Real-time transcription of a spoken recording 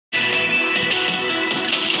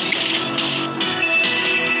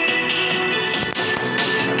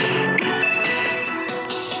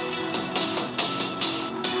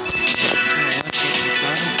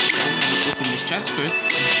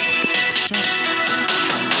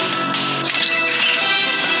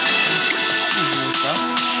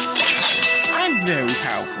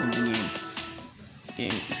powerful in the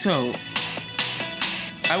game. So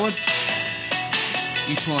I would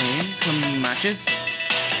be playing some matches.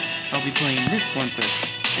 I'll be playing this one first,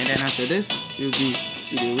 and then after this we'll do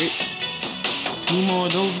it. 2 more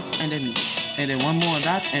of those, and then 1 more of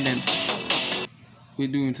that, and then we're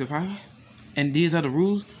doing Survivor. And these are the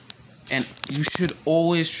rules, and you should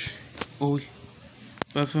always.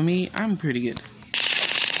 But for me, I'm pretty good.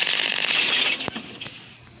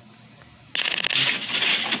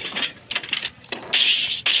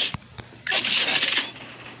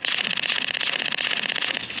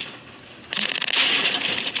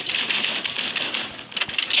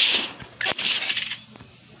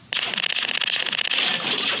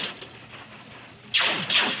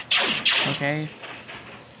 Okay.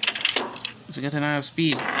 Let's get an eye of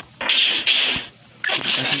speed.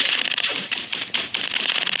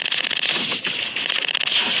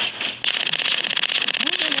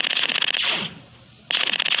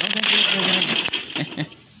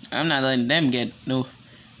 I'm not letting them get no.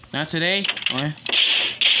 Not today. Or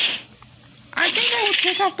I think I would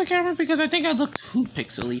take off the camera because I think I look too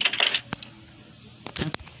pixely.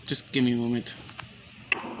 Just give me a moment.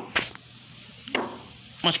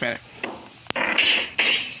 Much better.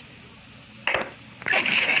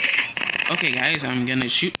 Okay, guys, I'm gonna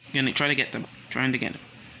shoot. Gonna try to get them. Trying to get them.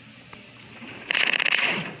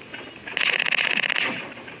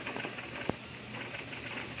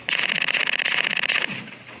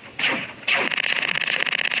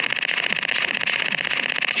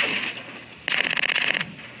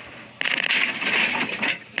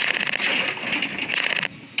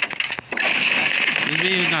 This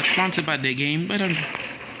video is not sponsored by the game, but I'm.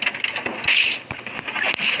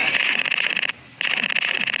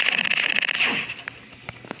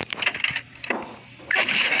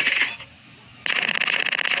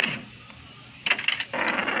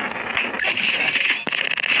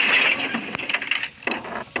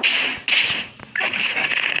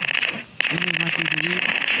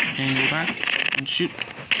 And go back and shoot.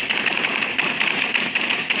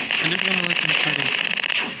 I'm just gonna let them try to.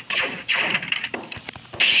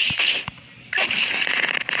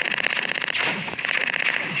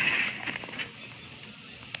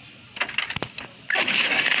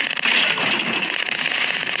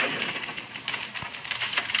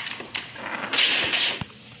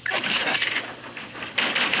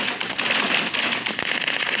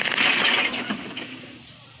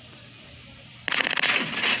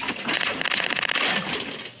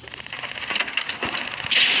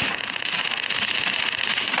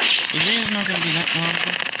 The video's not gonna be that long.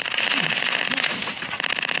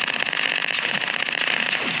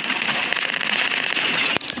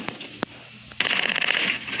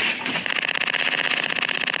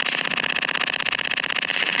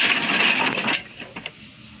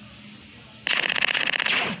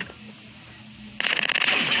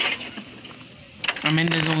 I'm in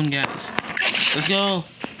the zone, guys. Let's go.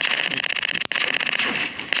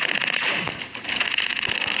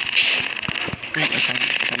 Wait a second.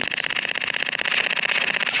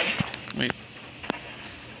 Wait.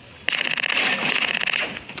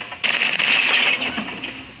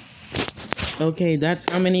 Okay, that's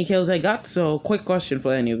how many kills I got. So, quick question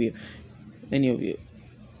for any of you.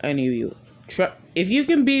 If you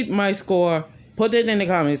can beat my score, put it in the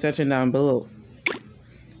comment section down below.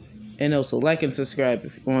 And also, like and subscribe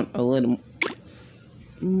if you want a little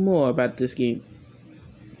more about this game.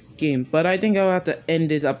 But I think I'll have to end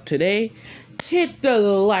this up today. Hit the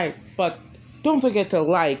like button. Don't forget to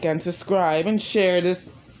like and subscribe and share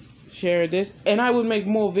this. And I will make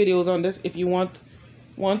more videos on this if you want.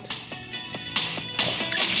 And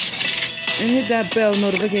hit that bell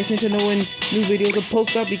notification to know when new videos are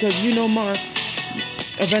posted up, because you know more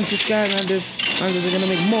Adventure Skylanders are gonna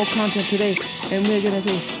make more content today. And we're gonna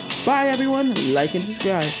say bye everyone, like and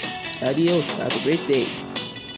subscribe. Adios, have a great day.